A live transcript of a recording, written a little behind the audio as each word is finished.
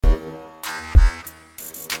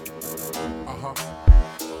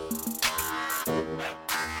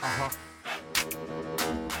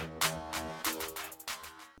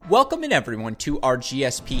Welcome in everyone to our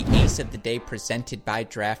GSP Ace of the Day presented by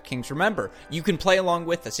DraftKings. Remember, you can play along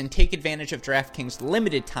with us and take advantage of DraftKings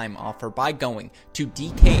limited time offer by going to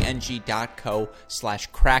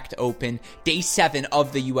dkng.co/crackedopen. Day 7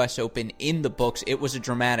 of the US Open in the books. It was a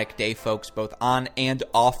dramatic day, folks, both on and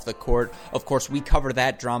off the court. Of course, we cover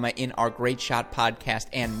that drama in our Great Shot podcast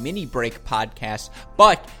and Mini Break podcast,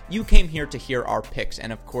 but you came here to hear our picks.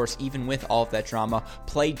 And of course, even with all of that drama,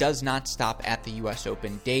 play does not stop at the US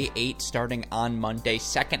Open. Day 8 starting on Monday,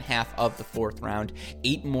 second half of the 4th round,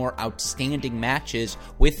 8 more outstanding matches.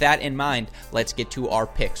 With that in mind, let's get to our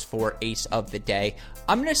picks for Ace of the Day.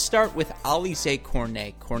 I'm going to start with Alizé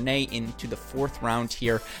Cornet. Cornet into the 4th round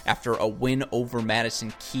here after a win over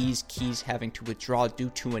Madison Keys. Keys having to withdraw due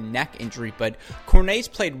to a neck injury, but Cornet's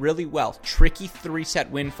played really well. Tricky 3-set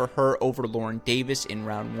win for her over Lauren Davis in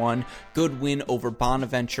round 1. Good win over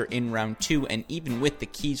Bonaventure in round 2, and even with the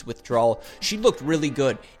Keys withdrawal, she looked really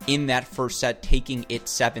good in that first set, taking it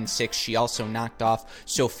 7-6. She also knocked off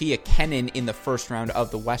Sofia Kenin in the first round of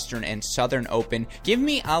the Western and Southern Open. Give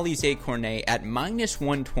me Alizé Cornet at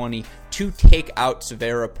 -120 to take out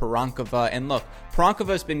Severa Perankova. And look,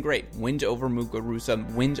 Perankova's been great. Wins over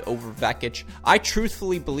Muguruza, wins over Vekic. I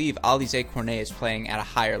truthfully believe Alizé Cornet is playing at a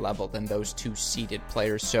higher level than those two seeded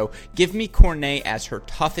players. So give me Cornet as her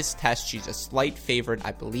toughest test. She's a slight favorite.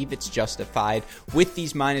 I believe it's justified. With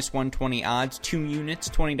these -120 odds, 2 units,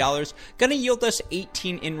 $20, gonna yield us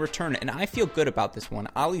 18 in return. And I feel good about this one.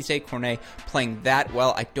 Alizé Cornet playing that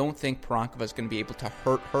well. I don't think Perankova's gonna be able to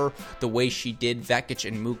hurt her the way she did Vekic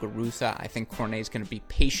and Muguruza. I think Cornet's going to be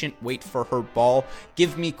patient, wait for her ball.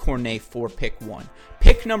 Give me Cornet for pick 1.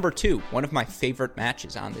 Pick number 2, one of my favorite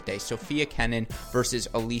matches on the day, Sofia Kenin versus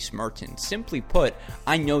Elise Mertens. Simply put,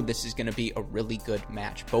 I know this is going to be a really good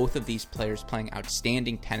match. Both of these players playing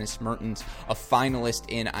outstanding tennis. Mertens, a finalist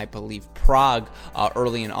in, I believe, Prague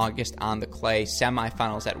early in August on the clay.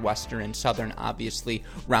 Semifinals at Western and Southern, obviously,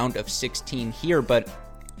 round of 16 here, but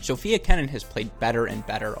Sofia Kenin has played better and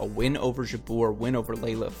better. A win over Jabeur, win over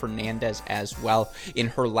Leylah Fernandez as well in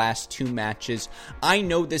her last 2 matches. I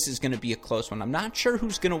know this is going to be a close one. I'm not sure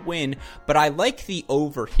who's going to win, but I like the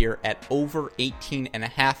over here at over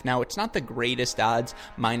 18.5. Now, it's not the greatest odds,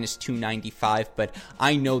 -295, but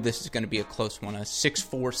I know this is going to be a close one, a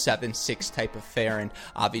 6-4, 7-6 type of affair, and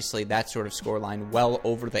obviously that sort of scoreline well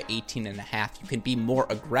over the 18.5. You can be more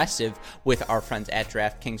aggressive with our friends at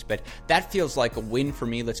DraftKings, but that feels like a win for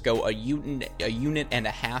me. Let's go a unit and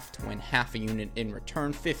a half to win half a unit in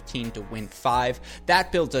return, 15 to win 5.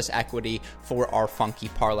 That builds us equity for our funky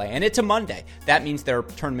parlay. And it's a Monday. That means there are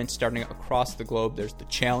tournaments starting across the globe. There's the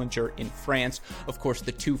Challenger in France, of course,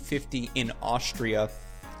 the 250 in Austria.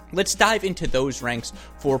 Let's dive into those ranks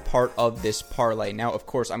for part of this parlay. Now, of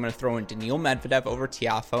course, I'm going to throw in Daniil Medvedev over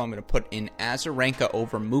Tiafoe. I'm going to put in Azarenka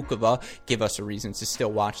over Mukova. Give us a reason to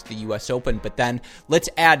still watch the US Open. But then let's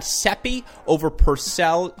add Seppi over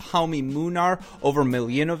Purcell, Jaume Munar over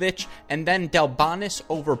Miljanovic, and then Delbonis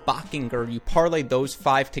over Bockinger. You parlay those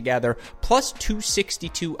 5 together, plus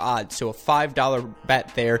 262 odds. So a $5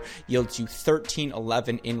 bet there yields you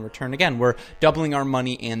 13.11 in return. Again, we're doubling our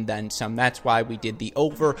money and then some. That's why we did the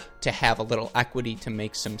over, to have a little equity to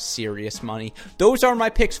make some serious money. Those are my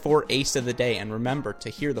picks for Ace of the Day. And remember, to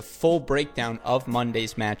hear the full breakdown of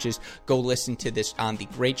Monday's matches, go listen to this on the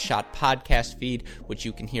Great Shot podcast feed, which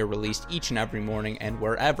you can hear released each and every morning and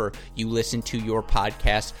wherever you listen to your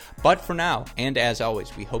podcast. But for now, and as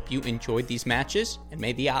always, we hope you enjoyed these matches, and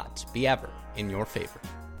may the odds be ever in your favor.